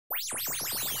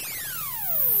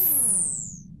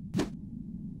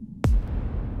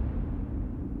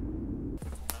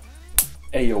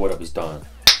Hey yo, what up? It's Don.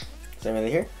 Is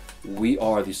Emily here? We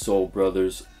are the Soul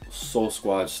Brothers, Soul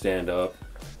Squad Stand Up.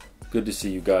 Good to see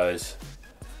you guys.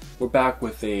 We're back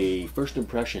with a first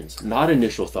impressions, not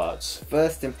initial thoughts.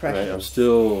 First impressions. Right? I'm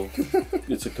still,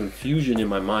 it's a confusion in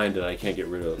my mind that I can't get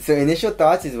rid of. So initial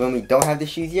thoughts is when we don't have the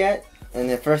shoes yet, and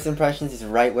then first impressions is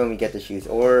right when we get the shoes,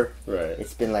 or right.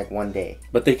 It's been like one day.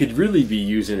 But they could really be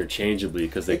used interchangeably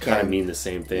because they kind of mean the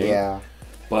same thing. Yeah.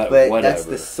 But whatever. That's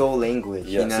the soul language.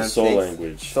 Yeah, you know it's the soul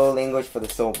language. Soul language for the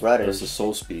soul brothers. That's the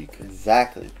soul speak.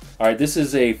 Exactly. All right, this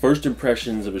is a first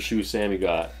impressions of a shoe Sammy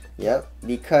got. Yep,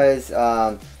 because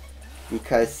I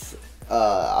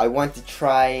want to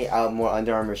try out more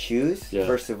Under Armour shoes,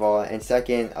 first of all, and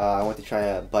second, I want to try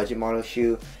a budget model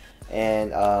shoe,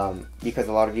 and because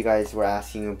a lot of you guys were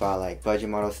asking about like budget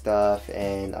model stuff,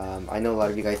 and I know a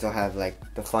lot of you guys don't have like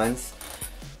the funds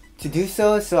to do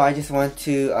so, so I just want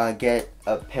to get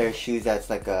a pair of shoes that's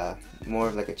like a more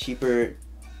of like a cheaper,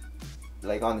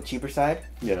 like on the cheaper side,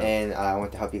 and I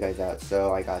want to help you guys out,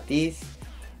 so I got these.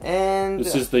 And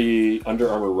this is the Under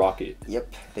Armour Rocket.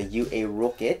 Yep, the UA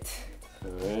Rocket.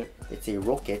 Alright. It's a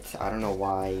rocket. I don't know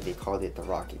why they called it the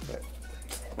Rocket, but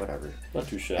whatever. Not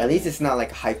too shabby. At least it's not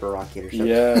like a hyper rocket or something.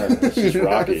 Yeah, it's just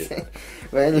rocket.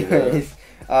 But anyways,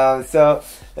 so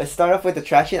let's start off with the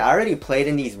traction. I already played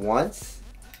in these once,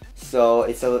 so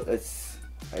it's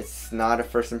not a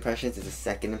first impressions. It's a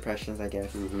second impressions, I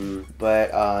guess.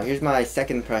 But here's my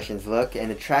second impressions look,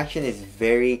 and the traction is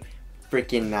very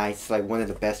freaking nice. Like one of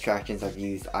the best tractions I've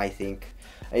used, I think.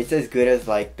 It's as good as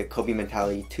like the Kobe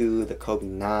Mentality 2, the Kobe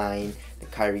 9, the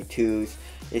Kyrie 2s.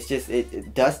 It's just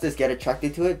dust does get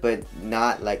attracted to it, but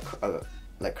not like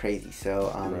crazy.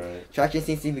 So traction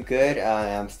seems to be good.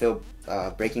 I'm still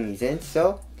breaking these in.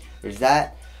 So there's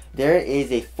that. There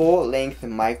is a full length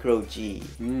Micro G.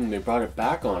 They brought it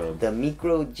back on them. The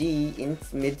Micro G in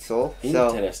midsole.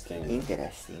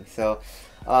 Interesting. So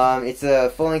it's a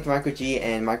full-length Micro G,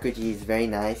 and Micro G is very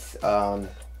nice.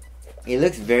 It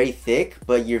looks very thick,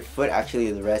 but your foot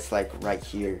actually rests like right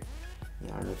here. I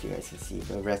don't know if you guys can see,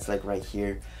 but it rests like right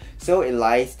here. So it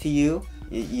lies to you.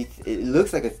 It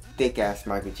looks like a thick-ass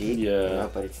Micro G,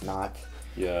 but it's not.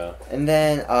 Yeah. And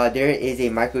then there is a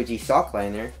Micro G sock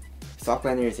liner. Sock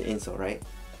liner is an insole, right?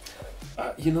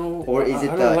 Or is it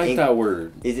I don't like that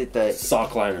word. Is it the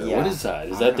sock liner? Yeah. What is that?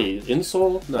 Is that the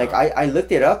insole? No. Like I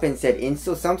looked it up and said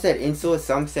insole. Some said insole.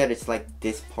 Some said it's like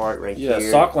this part right here.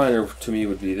 Yeah, sock liner to me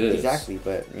would be this. Exactly,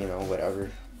 but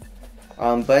whatever.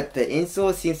 But the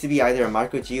insole seems to be either a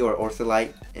Micro G or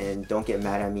Ortholite, and don't get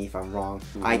mad at me if I'm wrong.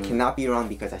 I cannot be wrong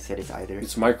because I said it's either.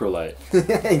 It's Microlite.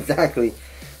 Exactly,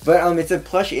 but it's a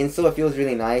plush insole. It feels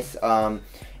really nice.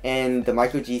 And the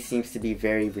Micro G seems to be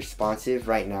very responsive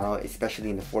right now, especially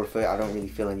in the forefoot. I don't really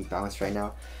feel any bounce right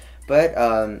now, but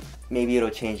maybe it'll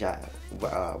change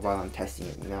while I'm testing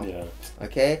it. Yeah.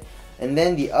 Okay. And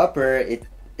then the upper,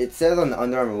 it says on the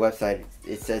Under Armour website,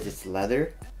 it says it's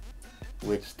leather,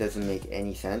 which doesn't make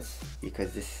any sense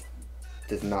because this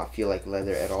does not feel like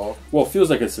leather at all. Well, it feels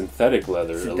like a synthetic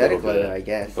leather. Synthetic leather, I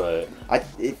guess. But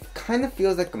it kind of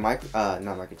feels like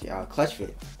a clutch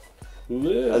fit. A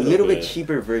little bit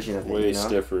cheaper version of it. Way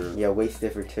stiffer. Yeah, way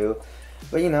stiffer too.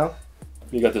 But you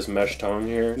got this mesh tongue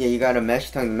here. Yeah, you got a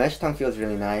mesh tongue. The mesh tongue feels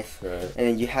really nice. Right. And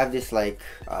then you have this like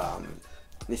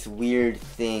this weird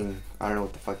thing. I don't know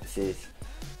what the fuck this is.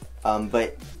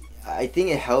 But I think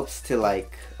it helps to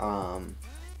like what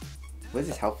does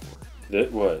this help for?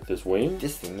 What? This wing?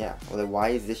 This thing, yeah. Well, then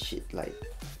why is this shit like?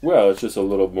 Well, it's just a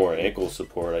little more ankle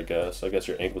support, I guess. I guess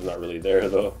your ankle's not really there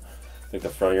though. Like the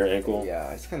front of your ankle.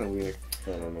 Yeah, it's kind of weird.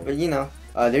 I don't know.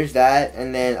 But there's that,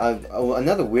 and then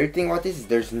another weird thing about this is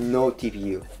there's no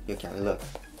TPU. You can't look.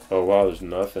 Oh wow, there's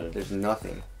nothing. There's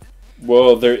nothing.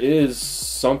 Well, there is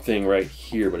something right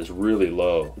here, but it's really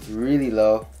low. It's really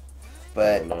low,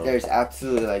 but there's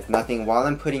absolutely like nothing. While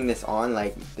I'm putting this on,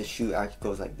 like the shoe actually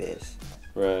goes like this.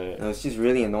 Right. It's just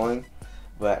really annoying,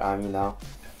 but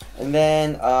And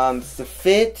then the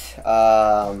fit.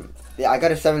 I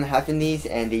got a 7.5 in these,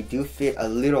 and they do fit a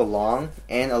little long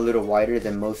and a little wider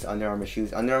than most Under Armour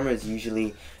shoes. Under Armour is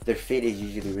their fit is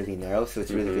usually really narrow, so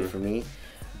it's really good for me.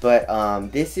 But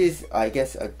this is, I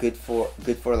guess, good for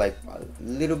like a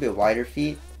little bit wider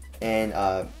feet, and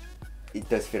it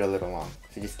does fit a little long.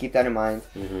 So just keep that in mind.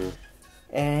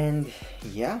 And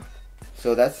yeah,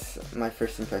 so that's my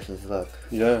first impressions look.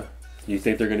 Yeah. You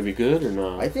think they're going to be good or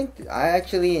not? I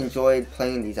actually enjoyed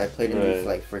playing these. I played in these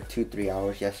like for 2-3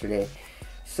 hours yesterday.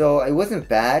 So it wasn't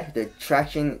bad. The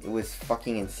traction was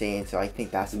fucking insane, so I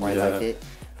think that's why I liked it.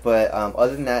 But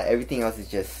other than that, everything else is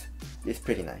just it's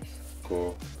pretty nice.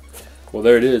 Cool. Well,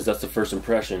 there it is. That's the first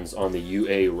impressions on the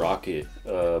UA Rocket.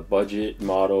 Budget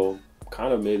model,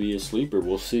 kind of maybe a sleeper.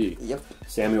 We'll see. Yep.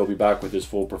 Sammy will be back with his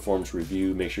full performance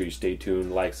review. Make sure you stay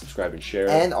tuned, like, subscribe, and share.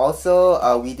 And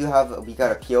also, we got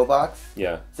a PO box.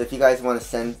 Yeah. So if you guys want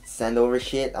to send over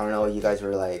shit, I don't know, you guys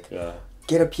were like, yeah,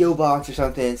 get a PO box or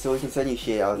something so we can send you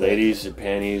shit. I was ladies and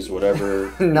panties,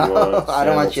 whatever. No, you want. I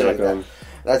don't want Sam shit will like take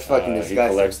that. That's fucking He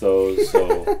disgusting. collects those,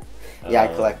 so yeah, I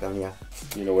collect them. Yeah.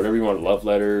 You know, whatever you want, love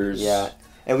letters. Yeah,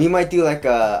 and we might do like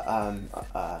a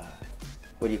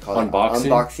what do you call it? Unboxing?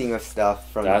 Unboxing of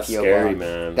stuff from That's the PO scary, box.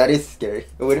 man. That is scary.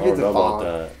 What if I don't it's a know bomb?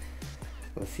 about that.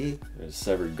 We'll see. A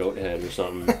severed goat head or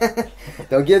something.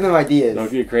 Don't give them ideas.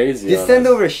 Don't get crazy. Just send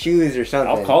over shoes or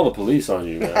something. I'll call the police on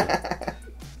you, man.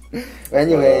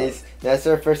 Anyways, that's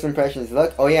our first impressions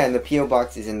look. Oh yeah, and the PO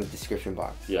box is in the description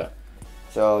box. Yeah.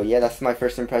 So yeah, that's my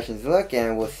first impressions look,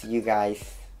 and we'll see you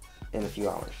guys in a few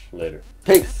hours. Later.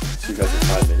 Peace. See you guys in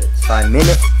 5 minutes. 5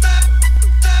 minutes.